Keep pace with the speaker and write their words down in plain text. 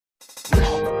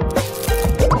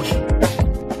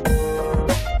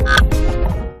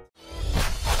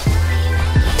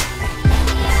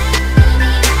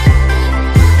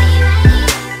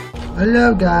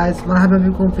Hello guys, مرحبا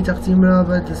بكم في تقديم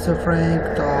رابط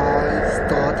فرانك تويز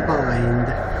بايند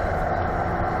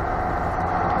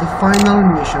The Final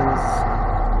Missions.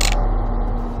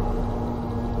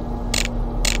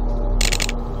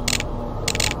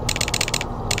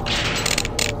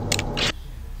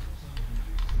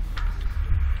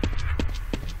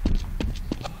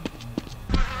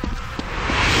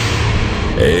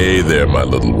 Hey there, my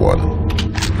little one.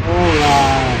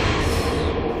 Alright.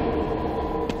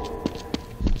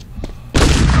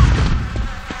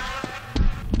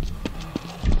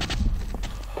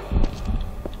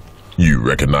 You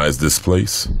recognize this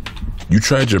place? You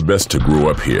tried your best to grow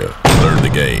up here, learn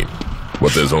the game,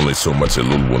 but there's only so much a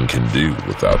little one can do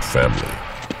without family.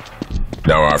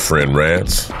 Now our friend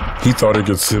Rance, he thought he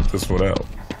could sit this one out.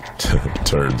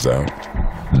 Turns out,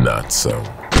 not so.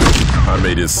 I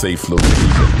made his safe look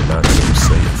even not so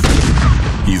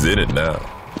safe. He's in it now.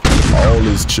 All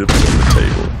his chips on the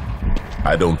table.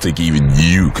 I don't think even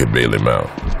you could bail him out.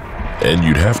 And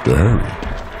you'd have to hurry.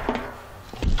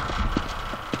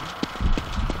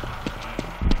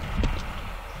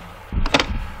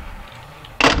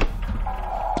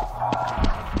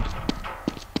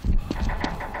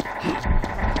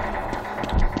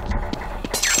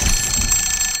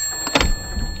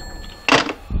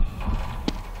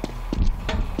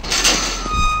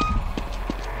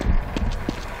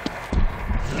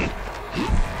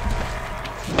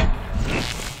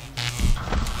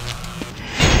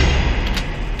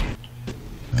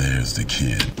 There's the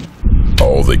kid.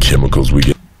 All the chemicals we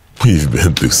get. We've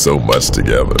been through so much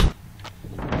together.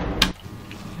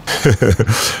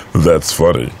 That's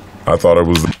funny. I thought it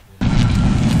was...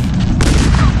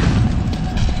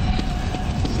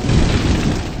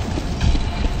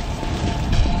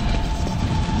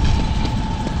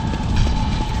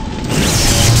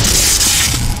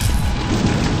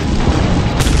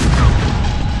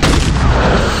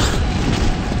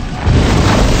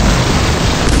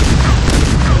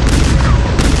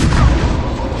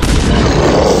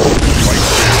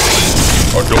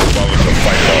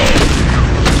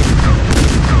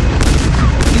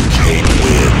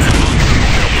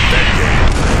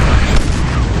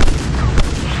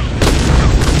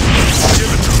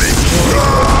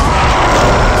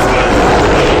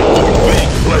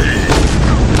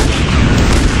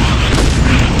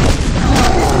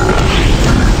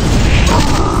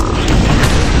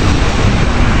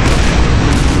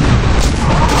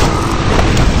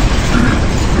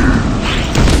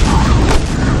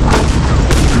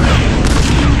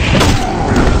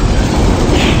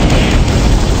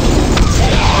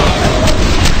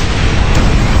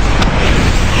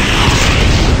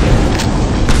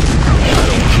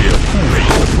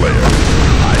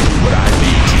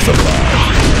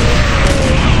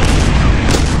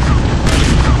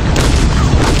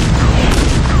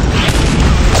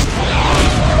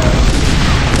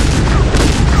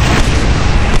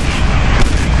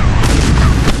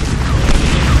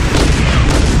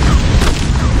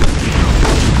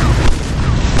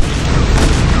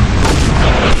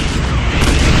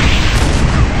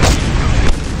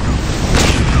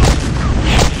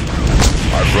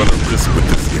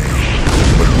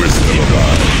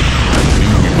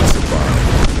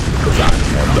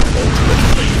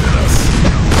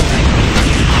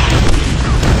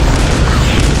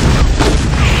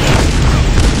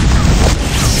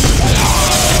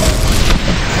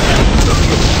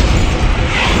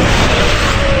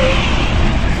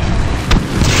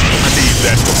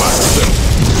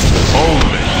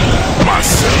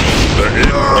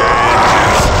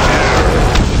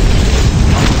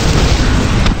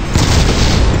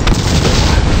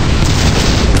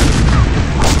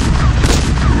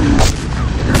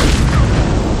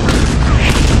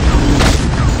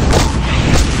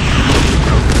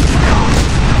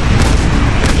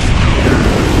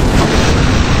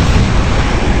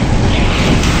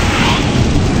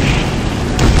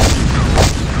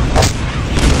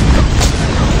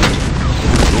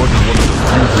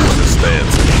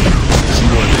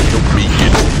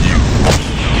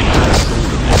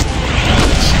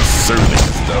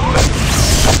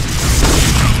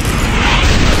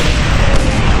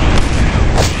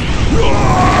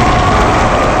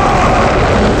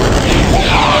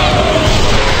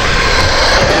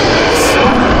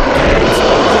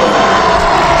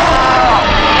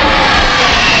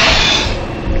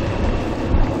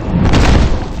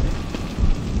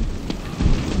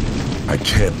 I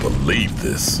can't believe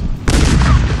this.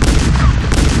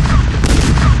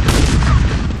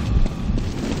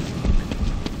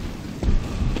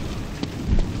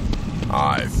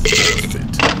 I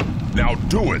forfeit. Now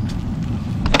do it.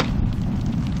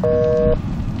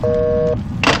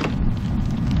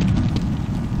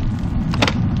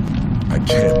 I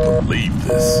can't believe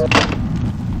this.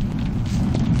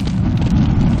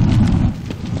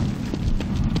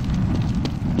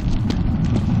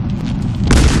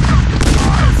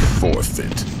 I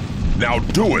forfeit. Now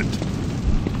do it!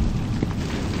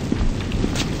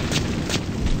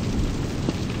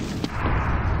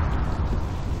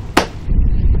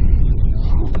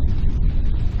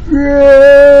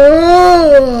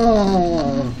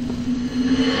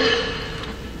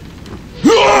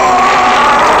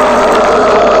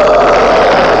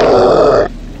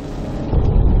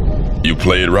 You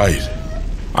played right.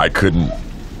 I couldn't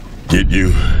get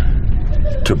you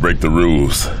to break the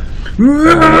rules. And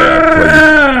the way I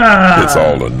played, it's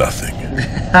all or nothing.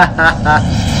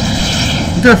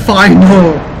 The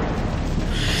final.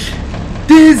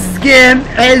 This game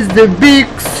is the big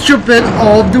stupid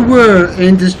of the world,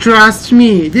 and just trust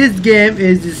me, this game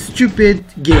is the stupid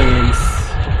games.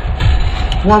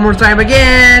 One more time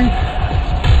again.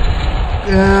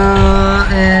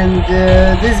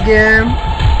 This game,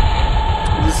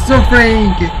 the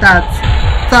suffering that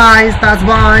ties, that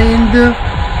bind.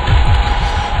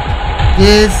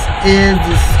 This is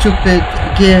the stupid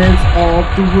games of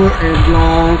the world in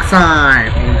long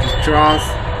time, and just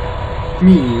trust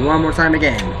me one more time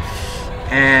again.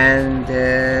 And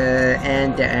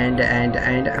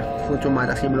كنتم مع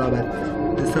تقييم الروابط.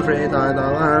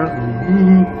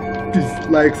 Please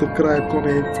like, subscribe,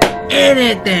 comment,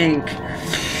 anything.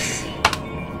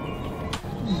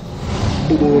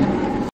 Boom.